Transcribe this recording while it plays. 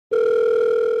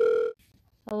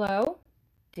Hello?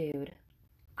 Dude,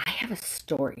 I have a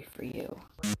story for you.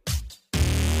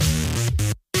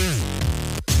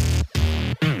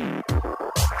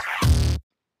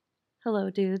 Hello,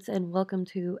 dudes, and welcome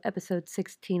to episode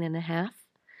 16 and a half.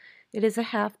 It is a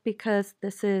half because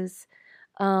this is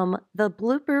the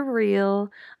blooper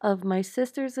reel of my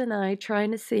sisters and I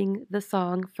trying to sing the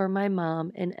song for my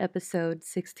mom in episode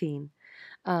 16.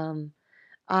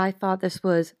 I thought this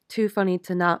was too funny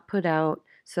to not put out,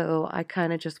 so I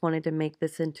kind of just wanted to make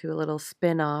this into a little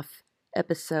spin-off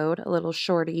episode, a little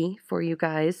shorty for you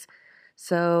guys.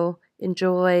 So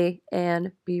enjoy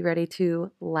and be ready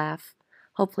to laugh.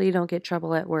 Hopefully you don't get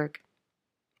trouble at work.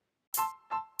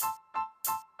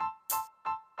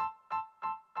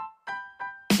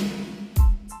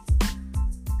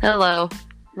 Hello.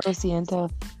 Lo siento.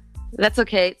 That's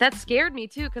okay. That scared me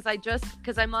too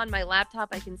because I'm on my laptop,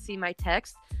 I can see my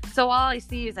text. So all I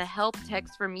see is a help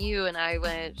text from you, and I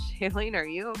went, Shailene, are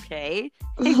you okay?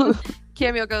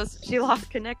 Cameo goes, she lost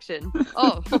connection.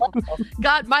 Oh,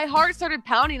 God, my heart started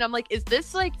pounding. I'm like, is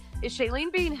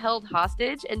Shailene being held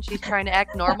hostage and she's trying to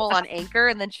act normal on Anchor,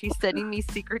 and then she's sending me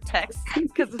secret texts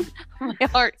because my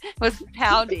heart was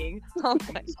pounding. Oh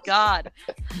my God.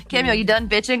 Cameo, you done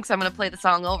bitching? Because I'm going to play the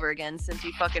song over again since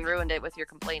you fucking ruined it with your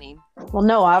complaining. Well,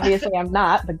 no, obviously I'm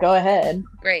not, but go ahead.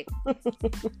 Great.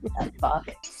 Fuck.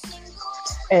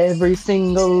 Every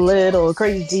single little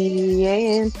crazy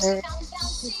answer.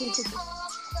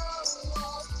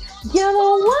 You're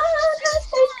the one has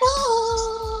been gone.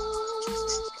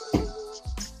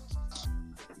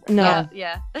 No.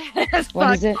 Yeah.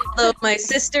 What is it? So my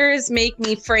sisters make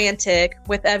me frantic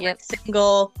with every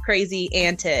single crazy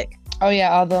antic. Oh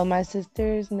yeah, although my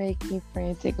sisters make me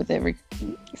frantic with every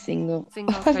single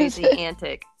crazy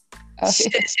antic. Oh,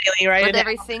 Shailene, right? With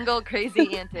every single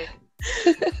crazy antic.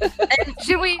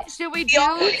 Should we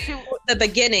do the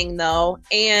beginning though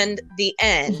and the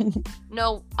end?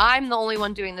 No, I'm the only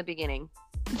one doing the beginning.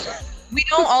 We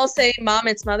don't all say Mom,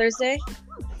 it's Mother's Day?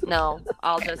 No,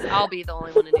 I'll be the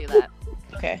only one to do that.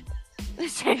 Okay.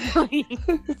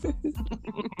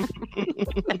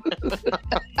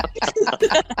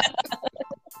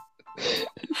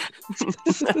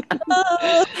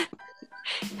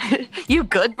 You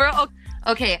good, bro?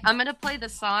 Okay, I'm gonna play the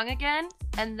song again,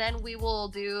 and then we will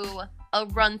do a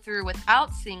run through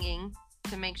without singing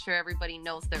to make sure everybody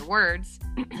knows their words.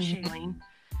 Shailene.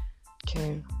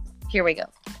 Okay. Here we go.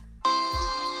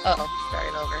 Uh-oh,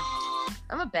 starting over.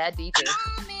 I'm a bad DJ.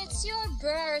 Mom, it's your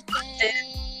birthday.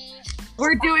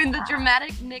 We're doing the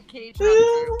dramatic Nick Cage run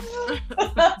through.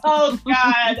 Oh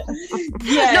God.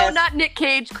 Yes. No, not Nick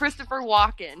Cage, Christopher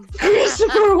Walken.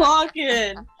 Christopher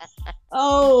Walken.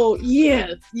 Oh,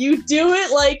 yes. You do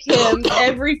it like him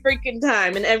every freaking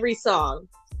time in every song.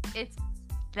 It's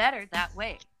better that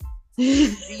way. Do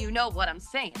you know what I'm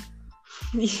saying?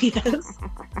 Yes.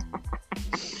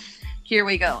 Here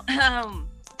we go.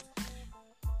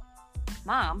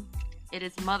 Mom, it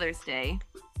is Mother's Day.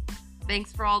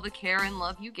 Thanks for all the care and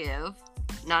love you give,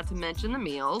 not to mention the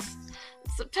meals.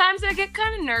 Sometimes I get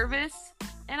kind of nervous,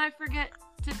 and I forget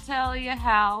to tell you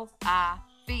how I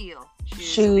feel.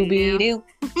 Shooby-doo.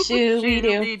 Shooby-doo.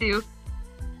 Shooby-doo.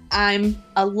 I'm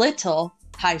a little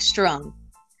high-strung.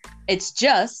 It's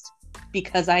just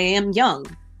because I am young.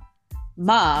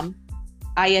 Mom,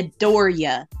 I adore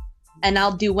ya, and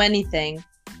I'll do anything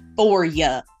for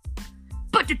ya.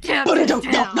 Put your down.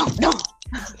 No.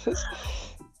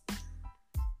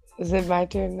 Is it my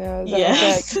turn now?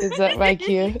 Yes. Is that my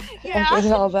cue? Yeah.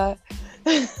 After all that?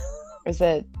 Or is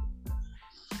it?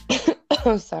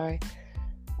 Oh, sorry.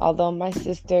 Although my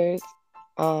sisters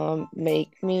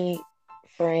make me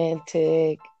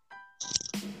frantic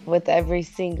with every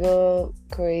single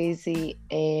crazy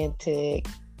antic.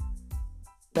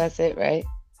 That's it, right?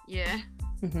 Yeah.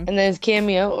 Mm-hmm. And there's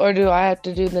Cameo, or do I have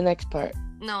to do the next part?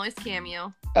 No, it's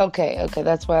Cameo. Okay,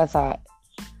 that's what I thought.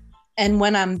 And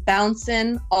when I'm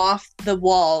bouncing off the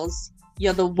walls,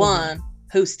 you're the one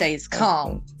who stays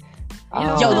calm.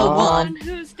 You're the one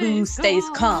who stays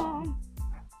calm.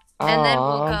 And then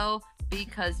we'll go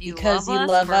because you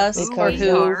love us for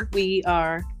who we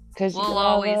are. Because you We'll love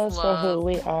always us for love who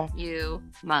we are. you,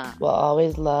 Mom. We'll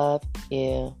always love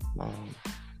you, Mom.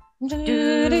 Do,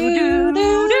 do, do, do,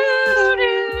 do.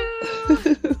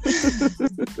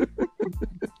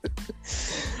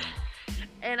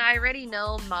 And I already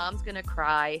know Mom's gonna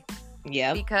cry.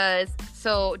 Yeah. Because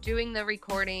doing the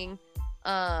recording,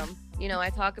 I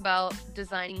talk about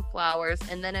designing flowers,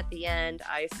 and then at the end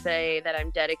I say that I'm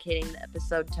dedicating the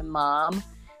episode to Mom,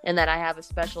 and that I have a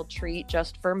special treat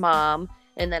just for Mom,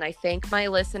 and then I thank my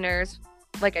listeners.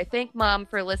 Like, I thank Mom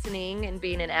for listening and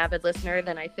being an avid listener.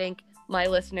 Then I thank my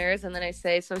listeners, and then I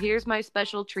say, so here's my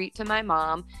special treat to my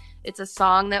mom. It's a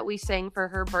song that we sang for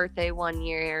her birthday one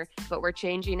year, but we're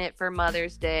changing it for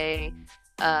Mother's Day.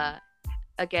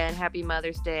 Again, happy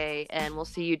Mother's Day, and we'll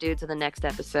see you dudes in the next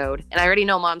episode. And I already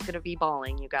know Mom's gonna be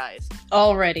bawling, you guys.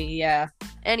 Already, yeah.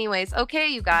 Anyways, okay,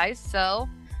 you guys, so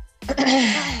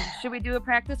should we do a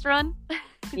practice run?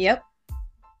 Yep.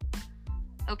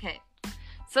 Okay,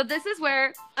 so this is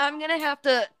where I'm gonna have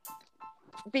to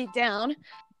be down,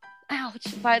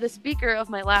 ouch, by the speaker of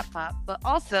my laptop, but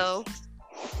also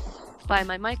by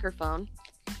my microphone.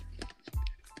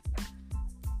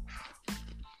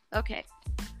 Okay.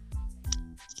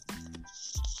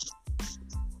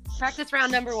 Practice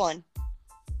round number 1.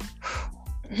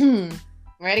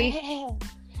 Ready?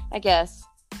 I guess.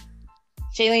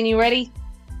 Shailene, you ready?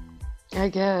 I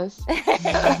guess. Let's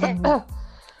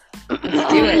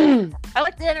do it. I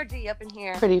like the energy up in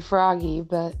here. Pretty froggy,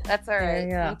 but That's all right.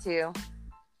 Yeah. Me too.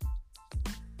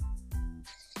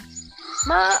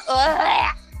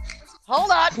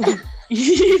 Hold on.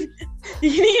 You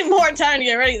need more time to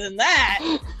get ready than that.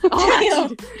 Oh,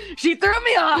 she threw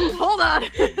me off. Hold on.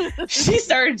 She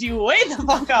started you way the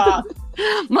fuck off.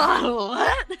 Model,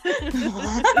 what?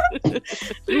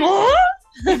 What?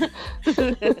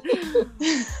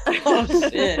 Oh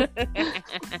shit.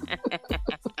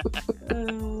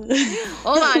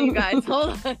 Hold on, you guys.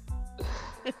 Hold on.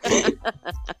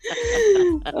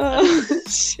 Oh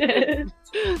shit.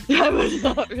 I was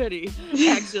not ready.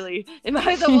 Actually, am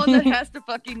I the one that has to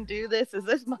fucking do this? Is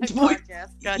this my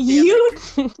podcast? God damn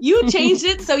it. You changed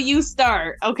it, so you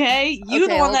start, okay? You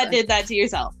Okay, the one hold that on. did that to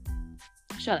yourself.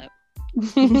 Shut up.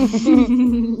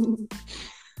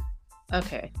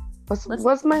 Okay.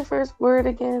 what's my first word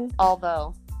again?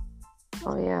 Although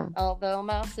Oh yeah.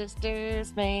 my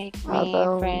sisters make me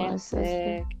Although my frantic.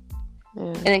 sister- Yeah.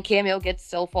 And then Cameo gets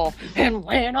so full. And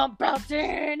when I'm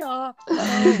bouncing up, you're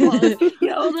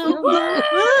the one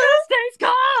who stays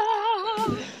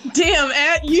calm. Damn,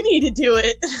 you need to do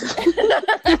it.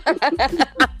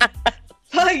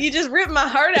 Fuck, you just ripped my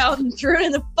heart out and threw it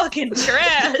in the fucking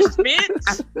trash,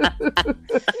 bitch.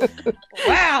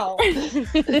 Wow.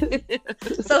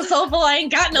 So soulful, I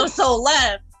ain't got no soul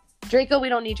left. Draco, we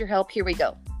don't need your help. Here we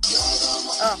go.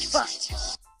 Oh, fuck.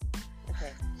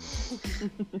 Okay.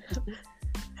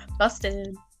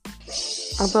 Busted.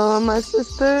 Although my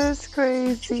sister's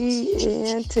crazy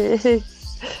antic.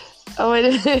 Oh wait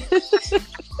a minute.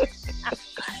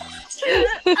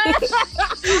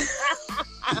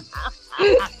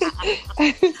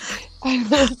 I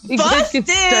don't think I can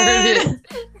start it.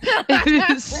 It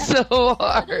is so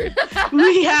hard.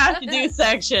 We have to do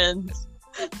sections.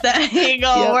 That ain't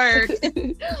gonna work.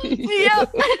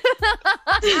 Yep.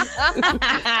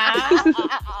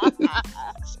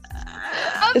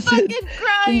 I'm fucking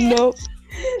crying. Nope.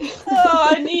 Oh,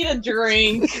 I need a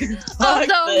drink. Fuck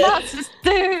Although my this.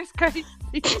 sister's crazy.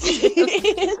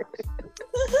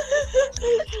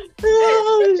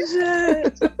 Oh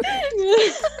shit.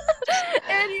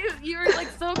 And you were like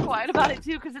so quiet about it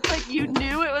too, because it's like you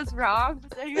knew it was wrong,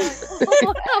 but then you're like,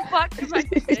 what the fuck am I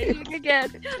saying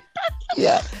again?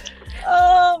 Yeah.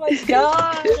 Oh my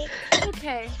god.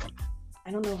 Okay.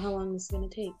 I don't know how long this is gonna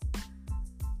take.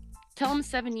 Tell him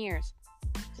 7 years.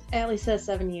 Atlee says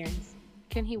 7 years.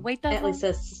 Can he wait that Atlee long?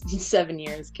 says 7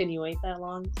 years. Can you wait that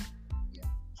long?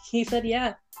 He said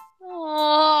yeah.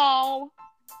 Oh.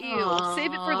 Ew. Aw.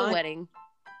 Save it for the wedding.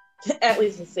 At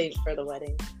least it's saved for the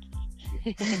wedding.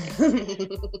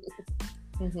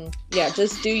 Yeah,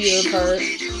 just do your part.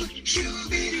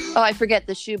 Oh, I forget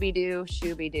the shooby-doo,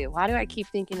 shooby-doo. Why do I keep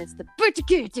thinking it's the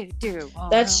doo-doo?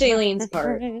 That's Shailene's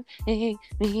part.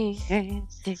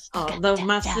 Although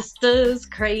my sister's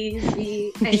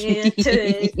crazy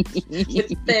antic,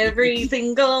 with every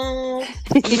single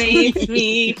makes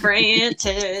me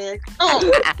frantic.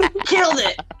 Oh, killed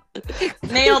it.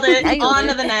 Nailed it. Nailed On it.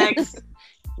 to the next.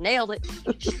 Nailed it.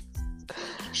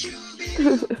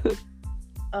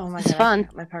 Oh my It's god. I fun.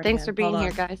 forgot my part Thanks again. for being Hold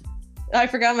here, on. guys. I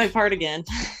forgot my part again.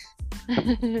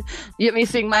 You want me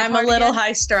to sing my I'm a part little again?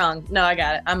 high strung. No, I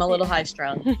got it. I'm a little high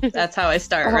strung. That's how I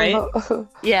start, right? Oh,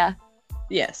 Yeah.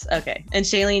 Yes. Okay. And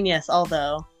Shailene, yes.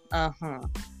 Although.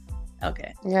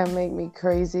 Okay. yeah, make me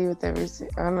crazy with everything.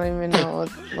 I don't even know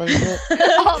what is it.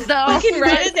 Although You can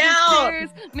write it down.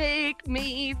 sisters make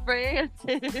me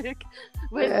frantic.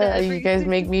 With Yeah, you every guys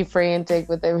make me frantic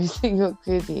with every single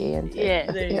crazy antic.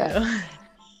 Yeah, There you Yeah. go.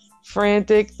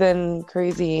 Frantic, then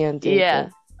crazy antic. Yeah.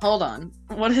 Hold on.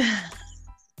 What?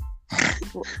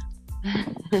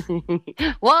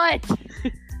 What?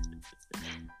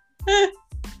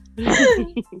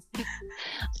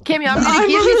 Kimmy, I'm gonna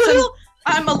give you some.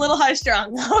 I'm a little high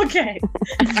strung. Okay.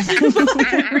 I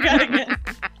forgot again.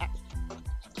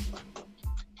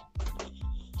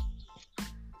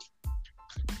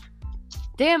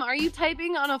 Damn, are you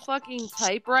typing on a fucking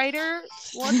typewriter?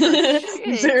 What the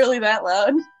Is shit? it really that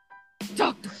loud?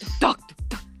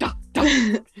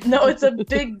 No, it's a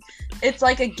big. It's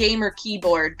like a gamer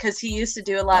keyboard because he used to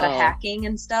do a lot of hacking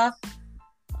and stuff.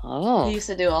 Oh, He used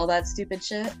to do all that stupid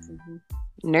shit.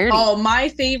 nerdy. Oh, my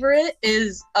favorite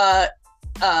is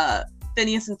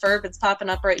Phineas and Ferb. It's popping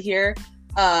up right here.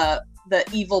 The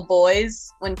evil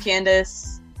boys, when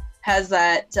Candace has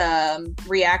that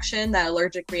reaction, that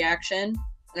allergic reaction,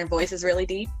 and her voice is really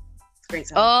deep. It's a great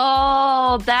song.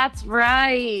 Oh, that's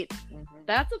right. Mhm.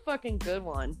 That's a fucking good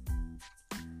one.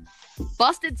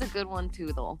 Busted's a good one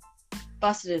too, though.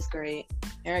 Busted is great.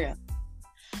 Here we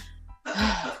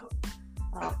go.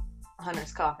 Oh,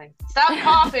 Hunter's coughing. Stop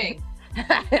coughing!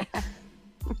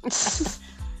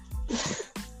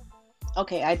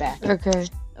 Okay, I back. Okay.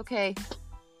 Okay.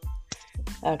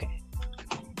 Okay.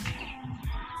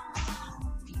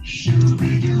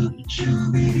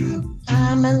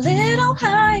 I'm a little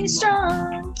high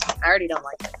strung. I already don't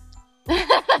like it.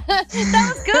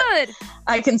 That was good.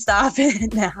 I can stop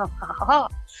it now.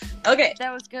 Okay.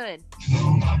 That was good.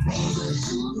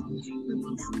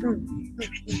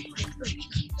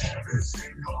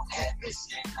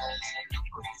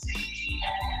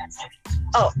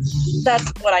 Oh, that's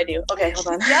what I do. Okay, hold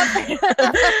on. Yep.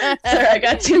 Sorry, I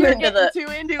got too You were into getting the. too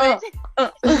into Oh.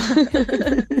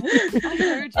 it.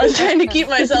 I was trying to keep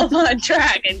myself on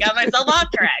track and got myself off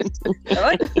track.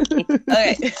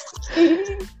 Okay.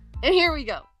 And here we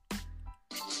go.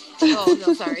 Oh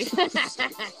no, sorry.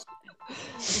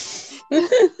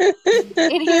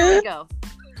 And here we go.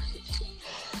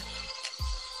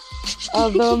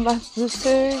 Although my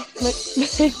sister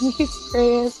made me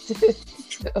frantic.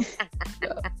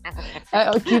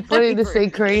 I'll keep wanting to say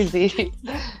crazy.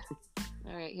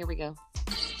 All right, here we go.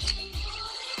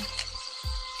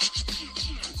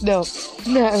 No,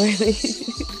 not really.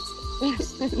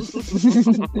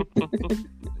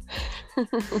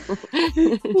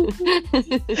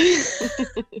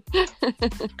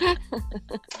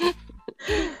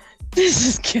 This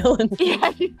is killing me.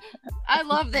 Yeah, I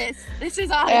love this. This is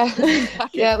awesome.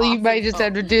 Yeah, you might just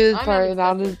have to do this I'm part, having and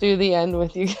I'll just do the end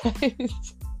with you guys.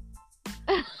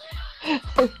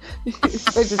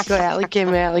 I just go Allie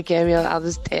Cammy, and I'll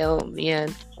just tail in the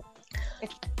end.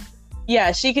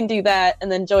 Yeah, she can do that and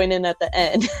then join in at the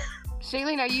end.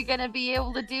 Shailene, are you gonna be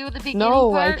able to do the beginning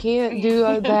No, part? I can't do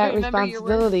that Remember your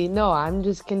responsibility. No,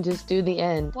 can just do the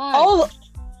end. Why?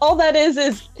 All that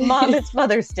is Mom, it's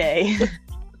Mother's Day.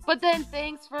 But then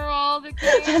thanks for all the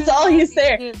care. That's all he's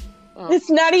there. Oh. It's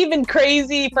not even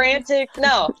crazy, frantic.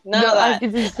 No, none of I that.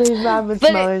 can just say Mom, it's But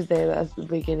it- Mother's Day. That's the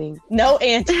beginning. No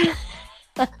antics.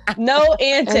 No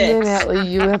And then antics. Atlee,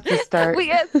 you have to start. We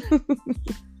have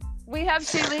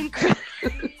Shailene.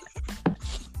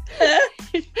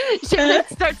 Shailene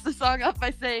starts the song off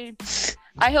by saying,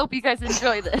 "I hope you guys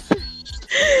enjoy this."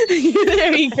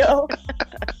 There you go.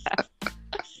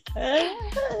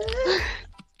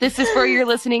 This is for your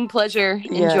listening pleasure.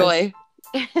 Yes. Enjoy.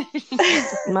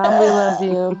 Mom, we love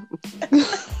you.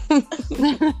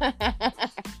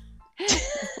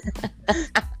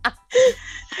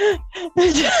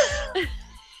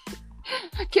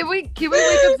 Can we wake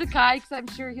up Zakai? Because I'm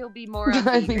sure he'll be more. I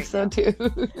upbeat think right so now. too.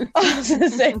 I was gonna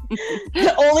say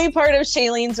the only part of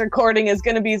Shailene's recording is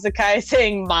gonna be Zakai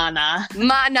saying mana.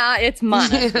 Mana, it's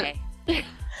Mana. Day.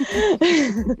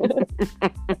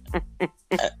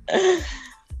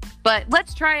 But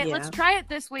let's try it. Yeah. Let's try it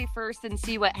this way first and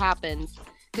see what happens.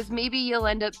 Because maybe you'll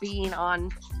end up being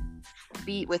on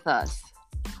beat with us.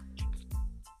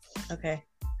 Okay.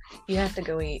 You have to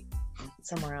go eat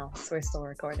somewhere else. We're still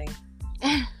recording.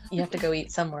 You have to go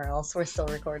eat somewhere else. We're still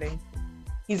recording.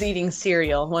 He's eating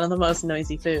cereal, one of the most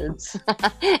noisy foods.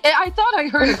 I thought I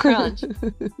heard a crunch.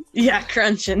 Yeah,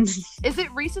 crunching. Is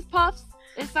it Reese's Puffs?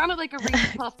 It sounded like a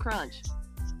Reese's Puff crunch.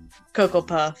 Cocoa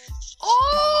Puff.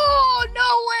 Oh, no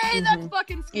way! That's Mhm.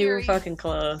 fucking scary. You were fucking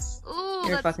close. Ooh,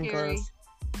 You're that's fucking scary. close.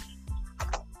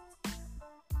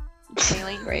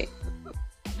 Shailene? Great.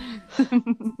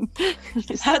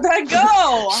 How'd that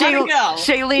go? How'd it go?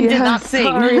 Shailene did not sing.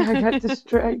 Sorry, I got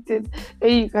distracted.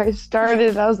 And you guys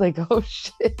started. I was like, oh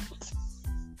shit.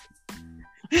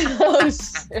 Oh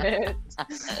shit.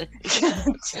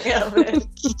 God damn it.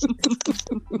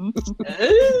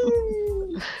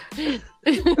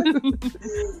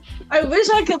 I wish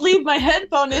I could leave my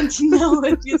headphone in to know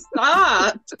if you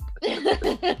stopped. Because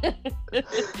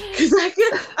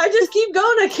I just keep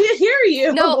going. I can't hear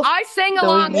you. No, I sang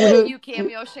along you- with you,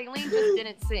 Cameo. Shailene just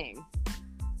didn't sing.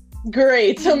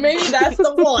 Great. So maybe that's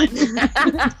the one.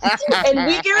 And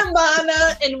we get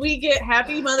Mana and we get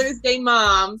Happy Mother's Day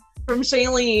Mom from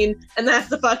Shailene, and that's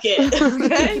the fuck it.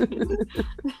 Okay?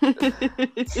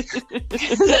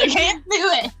 I can't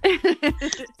do it.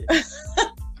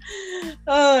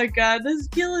 Oh god, this is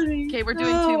killing me. Okay, we're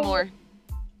doing two more.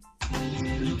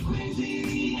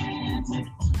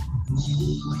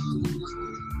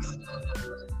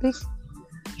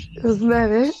 Isn't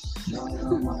that it?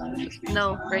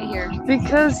 No, right here.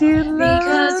 Because you love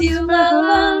us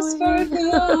for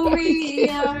who we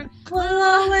are, we'll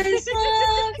always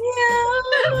love you.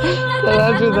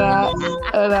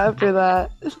 And after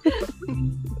that.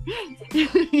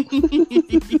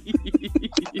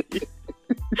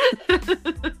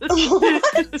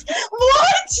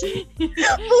 What?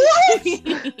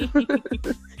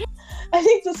 I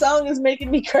think the song is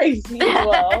making me crazy as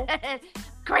well.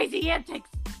 Crazy antics.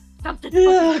 Something.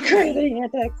 Crazy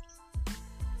antics.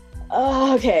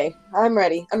 Okay, I'm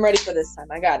ready. I'm ready for this time.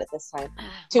 I got it this time.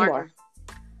 Two more.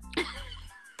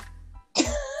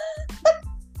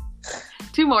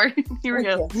 Two more. Here we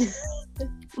go. Okay. That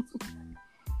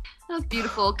was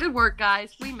beautiful. Good work,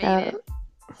 guys. We made it.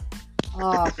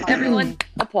 Oh, fine. Everyone,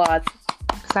 applause.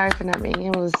 Sorry for not being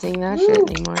able to sing that shit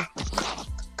anymore.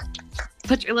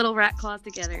 Put your little rat claws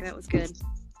together. That was good.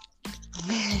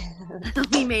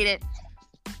 We made it.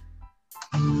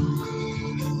 And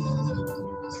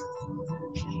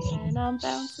I'm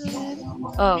bouncing.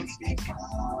 Oh.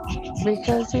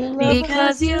 Because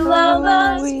you love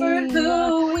us we for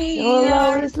who we We'll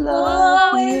are. always We'll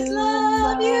love always you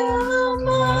love you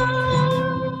more.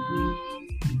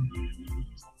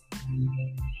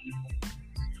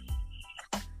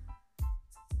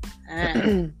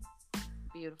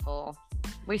 Beautiful.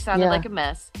 We sounded Yeah. like a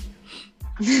mess.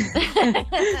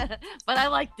 But I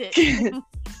liked it.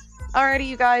 Alrighty,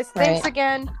 you guys. Thanks Right.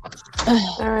 again.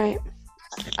 All right.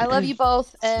 I love you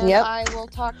both, and Yep. I will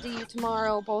talk to you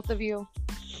tomorrow, both of you.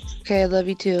 Okay, I love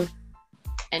you too.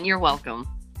 And you're welcome.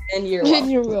 And you're welcome.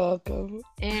 You're welcome.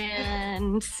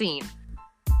 And scene.